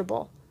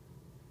comfortable.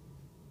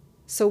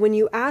 So when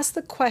you ask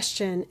the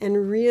question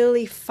and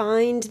really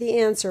find the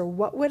answer,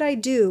 what would I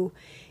do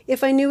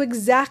if I knew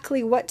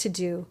exactly what to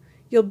do?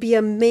 You'll be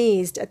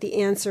amazed at the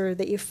answer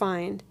that you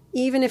find,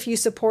 even if you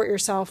support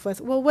yourself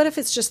with, well, what if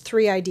it's just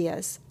 3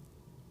 ideas?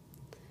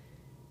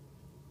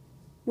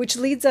 Which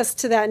leads us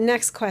to that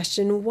next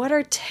question. What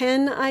are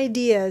 10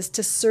 ideas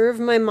to serve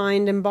my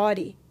mind and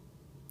body?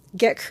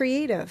 Get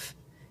creative.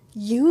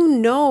 You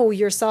know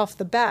yourself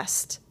the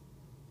best.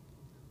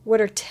 What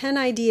are 10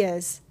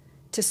 ideas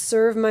to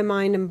serve my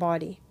mind and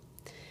body?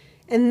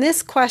 And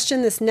this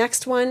question, this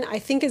next one, I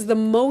think is the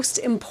most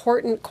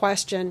important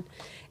question.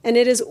 And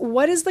it is,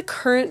 what is the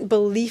current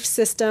belief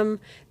system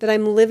that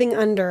I'm living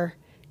under?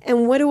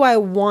 And what do I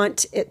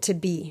want it to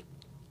be?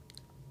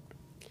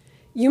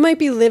 You might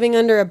be living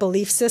under a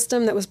belief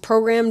system that was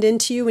programmed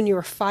into you when you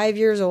were 5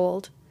 years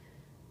old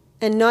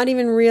and not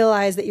even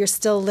realize that you're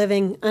still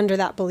living under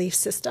that belief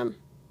system.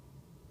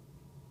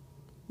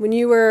 When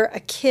you were a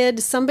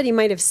kid, somebody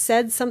might have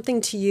said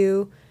something to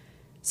you,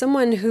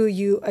 someone who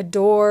you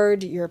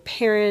adored, your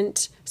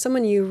parent,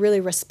 someone you really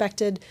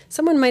respected,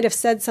 someone might have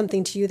said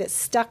something to you that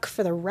stuck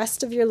for the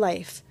rest of your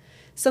life.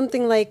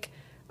 Something like,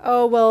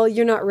 oh, well,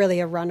 you're not really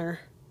a runner.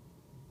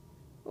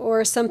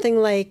 Or something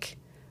like,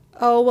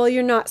 oh, well,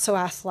 you're not so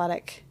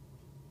athletic.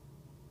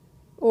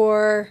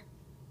 Or,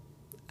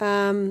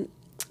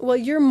 well,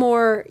 you're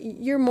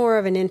more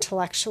of an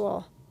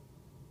intellectual.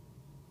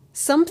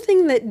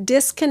 Something that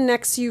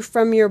disconnects you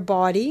from your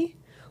body,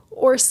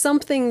 or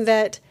something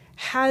that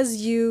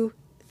has you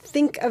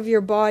think of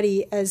your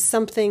body as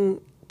something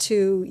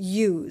to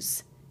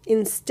use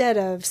instead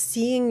of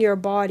seeing your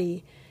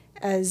body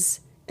as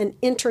an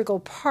integral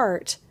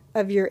part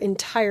of your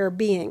entire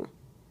being.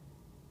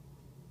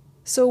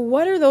 So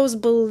what are those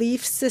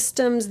belief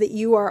systems that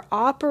you are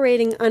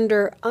operating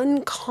under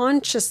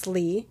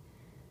unconsciously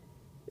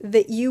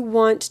that you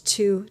want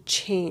to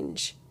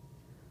change?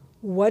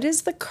 What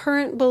is the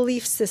current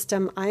belief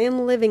system I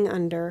am living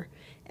under,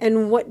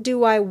 and what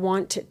do I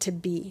want it to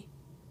be?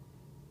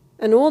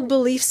 An old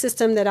belief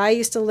system that I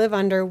used to live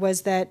under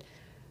was that,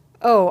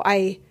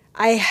 I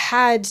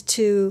had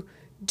to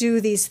do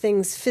these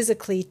things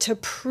physically to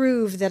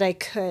prove that I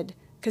could,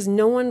 because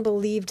no one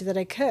believed that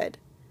I could.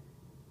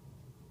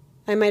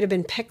 I might have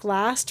been picked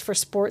last for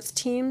sports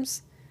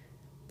teams.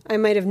 I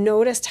might have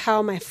noticed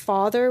how my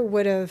father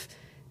would have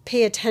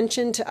paid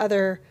attention to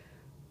other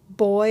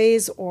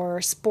boys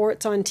or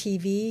sports on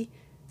TV.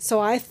 So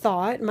I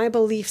thought my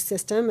belief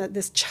system,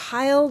 this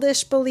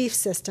childish belief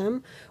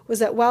system, was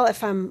that, well,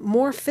 if I'm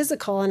more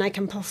physical and I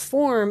can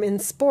perform in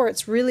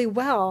sports really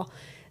well,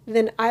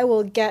 then I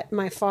will get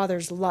my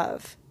father's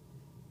love.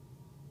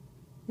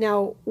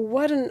 Now,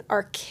 what an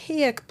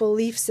archaic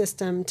belief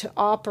system to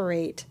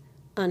operate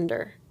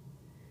under.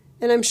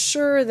 And I'm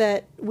sure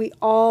that we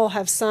all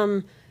have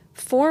some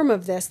form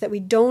of this that we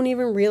don't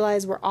even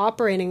realize we're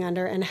operating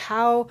under, and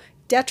how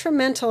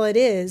detrimental it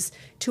is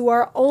to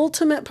our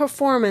ultimate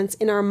performance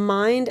in our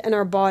mind and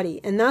our body.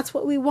 And that's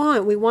what we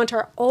want. We want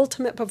our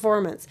ultimate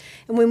performance.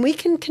 And when we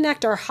can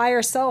connect our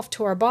higher self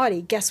to our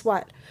body, guess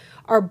what?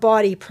 Our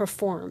body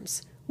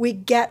performs. We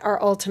get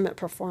our ultimate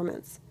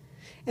performance.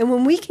 And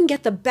when we can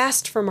get the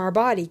best from our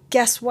body,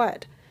 guess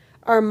what?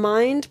 Our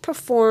mind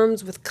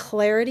performs with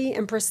clarity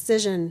and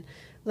precision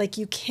like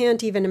you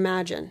can't even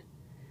imagine.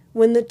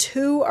 When the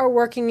two are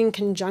working in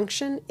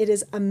conjunction, it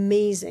is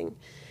amazing.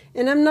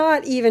 And I'm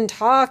not even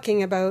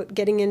talking about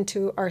getting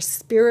into our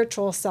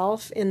spiritual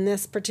self in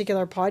this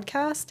particular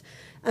podcast.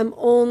 I'm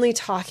only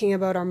talking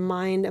about our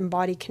mind and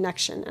body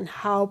connection and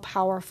how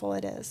powerful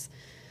it is.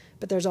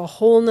 But there's a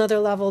whole nother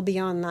level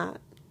beyond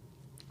that.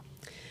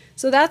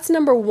 So that's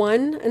number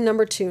 1 and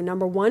number 2.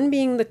 Number 1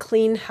 being the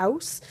clean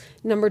house.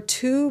 Number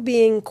 2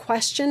 being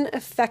question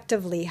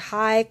effectively,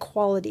 high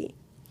quality.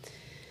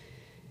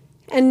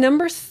 And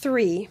number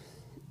 3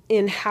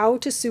 in how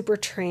to super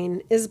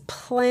train is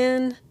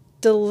plan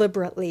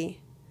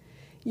deliberately.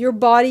 Your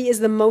body is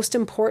the most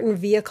important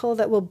vehicle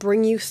that will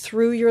bring you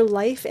through your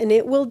life, and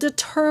it will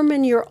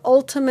determine your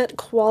ultimate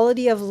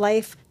quality of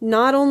life,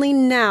 not only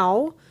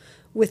now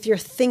with your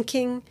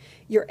thinking,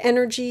 your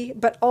energy,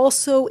 but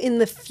also in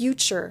the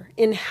future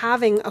in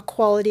having a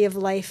quality of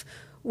life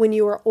when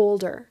you are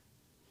older.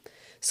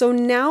 So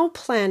now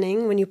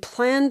planning, when you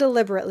plan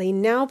deliberately,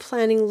 now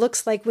planning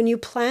looks like when you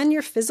plan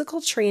your physical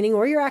training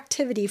or your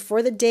activity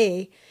for the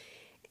day,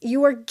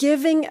 you are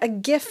giving a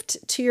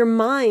gift to your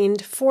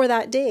mind for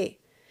that day.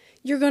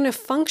 You're going to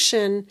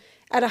function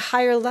at a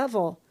higher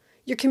level.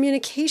 Your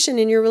communication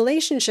in your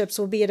relationships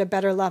will be at a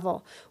better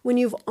level. When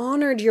you've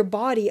honored your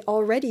body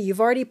already,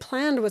 you've already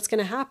planned what's going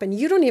to happen.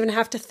 You don't even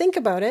have to think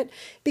about it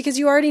because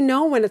you already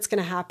know when it's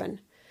going to happen.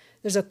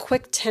 There's a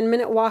quick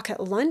 10-minute walk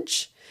at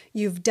lunch.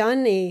 You've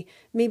done a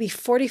maybe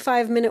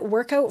 45-minute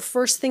workout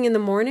first thing in the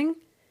morning.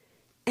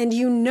 And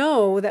you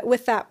know that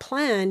with that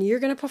plan, you're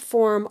going to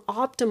perform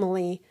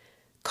optimally,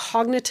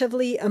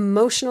 cognitively,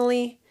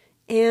 emotionally,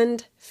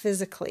 and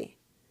physically.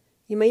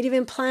 You might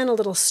even plan a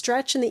little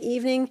stretch in the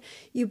evening.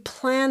 You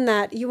plan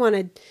that you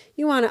want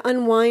to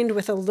unwind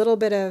with a little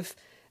bit of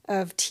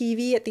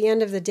TV at the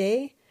end of the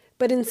day.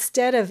 But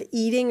instead of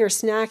eating or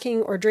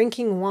snacking or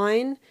drinking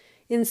wine,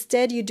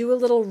 instead you do a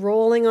little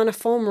rolling on a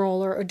foam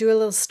roller or do a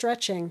little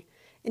stretching.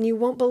 And you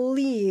won't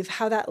believe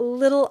how that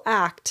little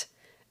act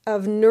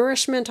of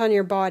nourishment on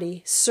your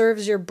body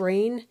serves your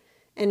brain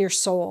and your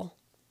soul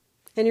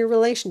and your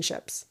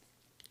relationships.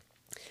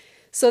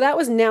 So that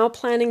was now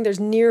planning. There's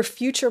near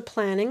future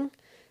planning.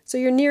 So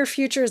your near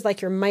future is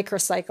like your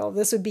microcycle.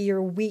 This would be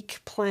your week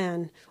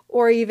plan,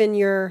 or even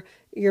your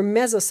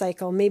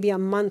mesocycle, maybe a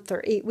month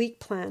or 8-week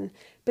plan.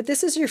 But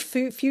this is your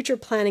future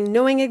planning,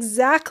 knowing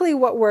exactly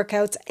what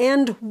workouts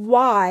and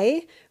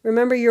why.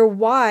 Remember, your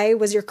why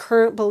was your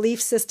current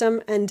belief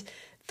system and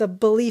the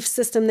belief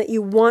system that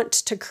you want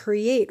to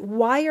create.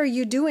 Why are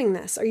you doing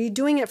this? Are you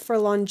doing it for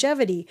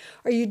longevity?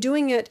 Are you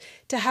doing it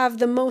to have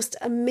the most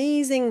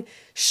amazing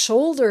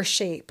shoulder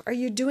shape? Are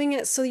you doing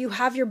it so you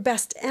have your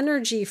best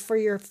energy for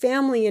your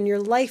family and your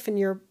life and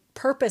your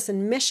purpose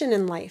and mission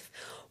in life?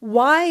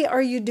 Why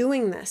are you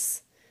doing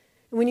this?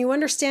 And when you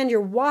understand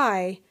your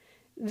why,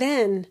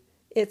 then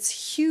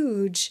it's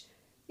huge.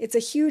 It's a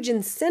huge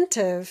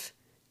incentive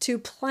to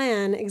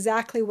plan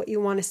exactly what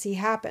you want to see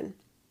happen.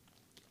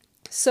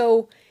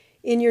 So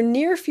in your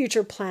near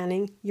future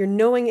planning, you're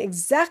knowing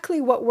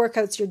exactly what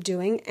workouts you're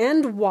doing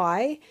and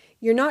why.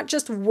 You're not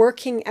just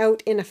working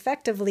out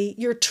ineffectively,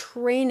 you're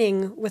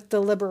training with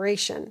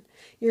deliberation.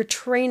 You're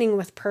training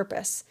with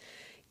purpose.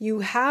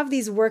 You have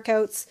these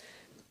workouts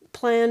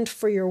planned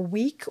for your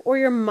week or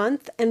your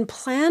month and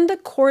planned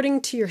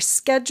according to your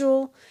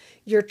schedule,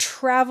 your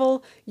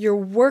travel, your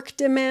work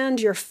demand,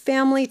 your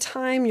family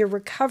time, your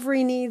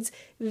recovery needs.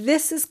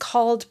 This is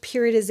called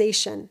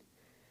periodization.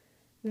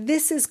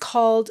 This is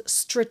called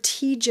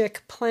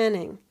strategic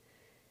planning.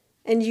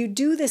 And you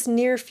do this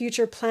near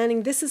future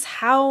planning. This is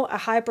how a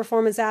high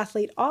performance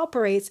athlete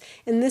operates,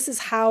 and this is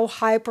how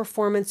high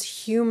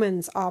performance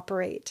humans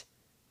operate.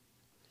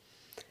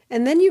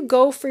 And then you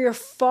go for your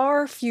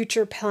far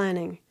future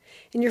planning.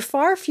 And your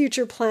far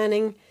future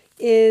planning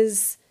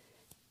is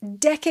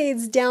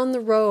decades down the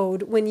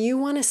road when you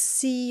want to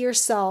see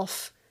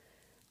yourself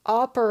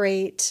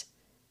operate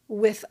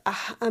with an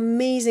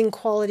amazing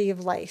quality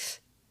of life.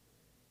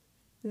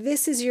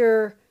 This is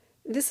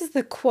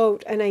the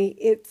quote, and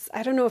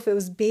I don't know if it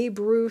was Babe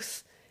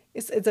Ruth.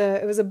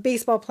 It was a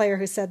baseball player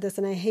who said this,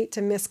 and I hate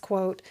to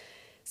misquote,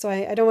 so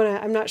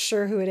I'm not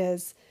sure who it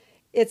is.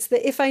 It's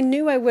that if I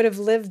knew I would have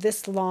lived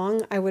this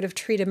long, I would have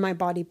treated my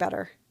body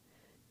better.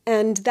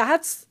 And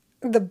that's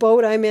the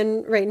boat I'm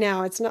in right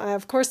now. It's not,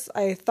 of course,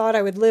 I thought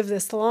I would live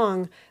this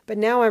long, but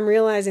now I'm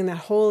realizing that,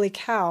 holy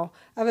cow,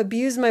 I've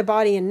abused my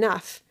body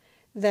enough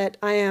that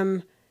I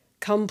am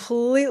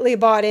completely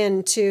bought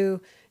into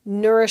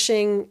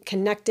nourishing,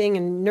 connecting,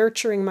 and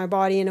nurturing my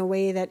body in a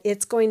way that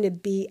it's going to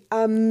be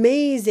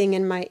amazing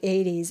in my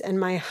 80s and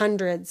my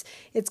 100s.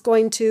 It's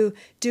going to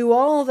do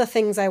all the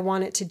things I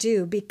want it to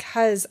do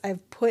because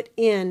I've put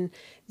in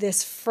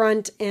this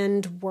front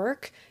end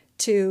work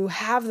to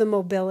have the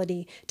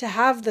mobility, to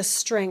have the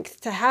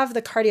strength, to have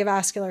the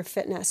cardiovascular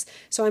fitness.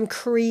 So I'm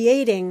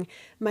creating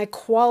my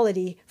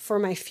quality for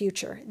my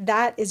future.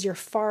 That is your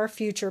far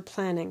future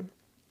planning.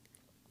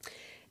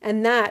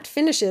 And that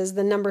finishes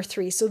the number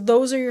 3. So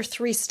those are your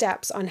 3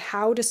 steps on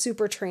how to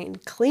super train.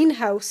 Clean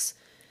house,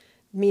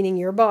 meaning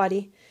your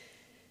body.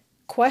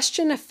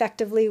 Question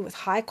effectively with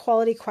high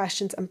quality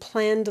questions and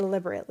plan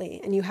deliberately.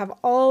 And you have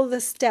all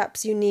the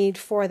steps you need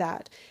for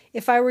that.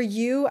 If I were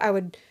you, I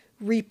would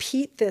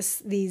repeat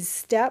these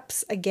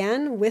steps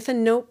again with a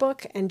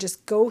notebook and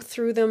just go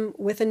through them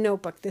with a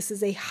notebook. This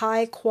is a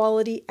high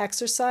quality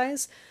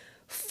exercise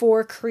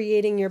for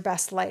creating your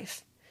best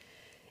life.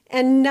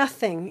 And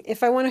nothing,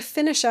 if I want to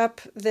finish up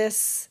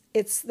this,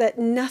 it's that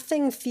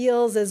nothing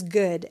feels as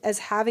good as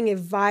having a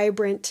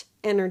vibrant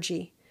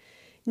energy.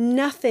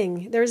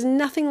 There's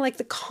nothing like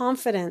the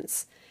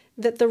confidence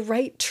that the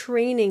right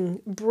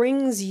training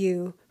brings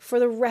you for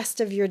the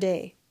rest of your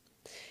day.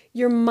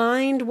 Your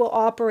mind will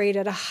operate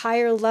at a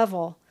higher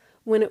level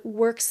when it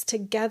works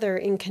together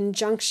in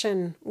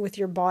conjunction with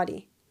your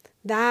body.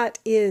 That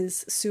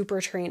is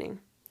super training.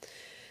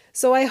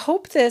 So I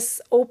hope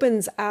this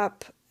opens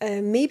up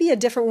maybe a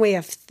different way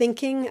of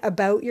thinking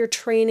about your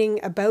training,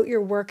 about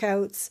your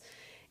workouts.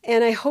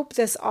 And I hope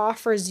this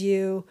offers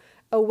you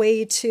a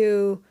way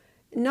to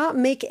not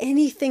make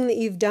anything that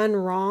you've done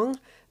wrong,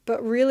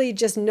 but really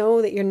just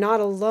know that you're not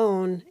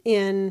alone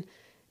in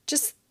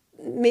just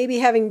maybe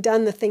having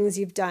done the things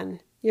you've done.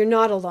 You're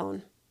not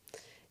alone.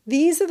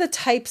 These are the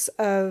types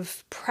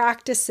of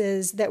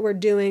practices that we're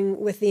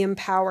doing with the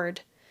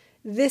Empowered.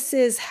 This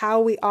is how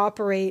we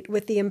operate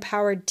with the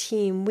Empowered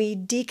team. We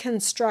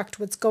deconstruct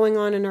what's going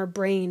on in our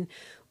brain.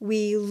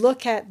 We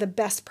look at the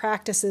best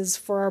practices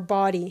for our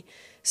body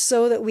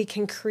so that we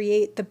can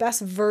create the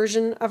best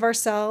version of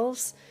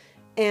ourselves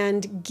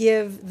and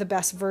give the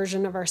best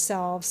version of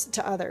ourselves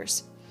to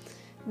others.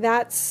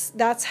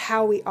 That's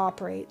how we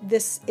operate.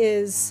 This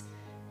is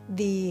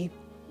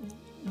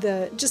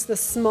just the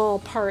small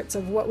parts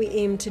of what we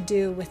aim to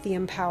do with the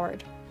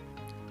Empowered.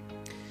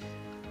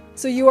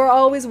 So you are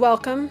always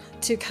welcome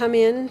to come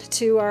in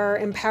to our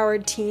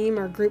Empowered team,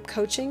 our group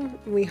coaching.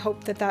 We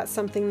hope that that's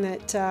something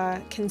that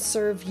can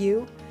serve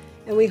you.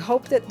 And we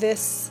hope that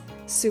this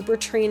super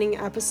training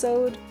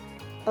episode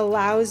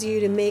allows you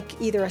to make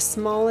either a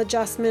small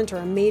adjustment or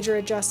a major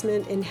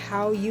adjustment in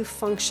how you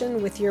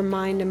function with your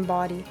mind and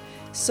body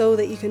so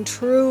that you can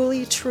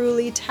truly,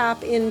 truly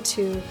tap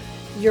into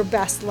your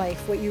best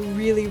life, what you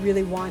really,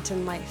 really want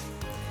in life.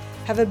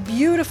 Have a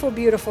beautiful,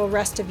 beautiful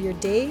rest of your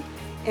day.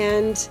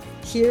 And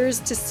here's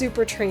to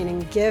super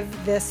training. Give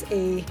this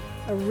a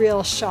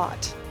real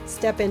shot.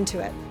 Step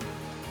into it.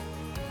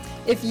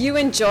 If you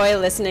enjoy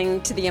listening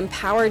to the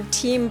Empowered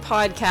Team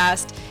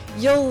podcast,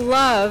 you'll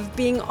love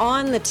being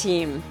on the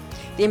team.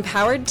 The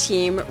Empowered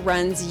Team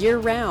runs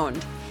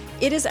year-round.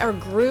 It is our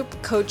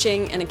group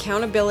coaching and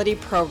accountability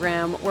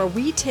program where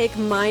we take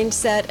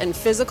mindset and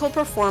physical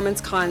performance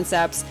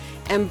concepts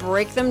and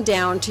break them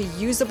down to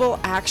usable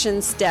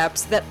action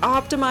steps that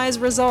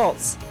optimize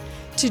results.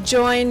 To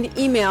join,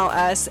 email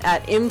us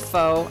at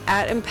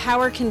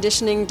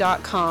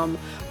info@empowerconditioning.com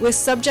with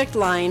subject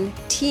line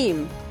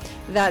team.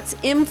 That's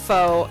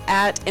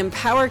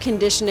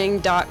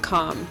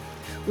info@empowerconditioning.com.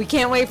 We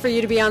can't wait for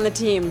you to be on the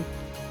team.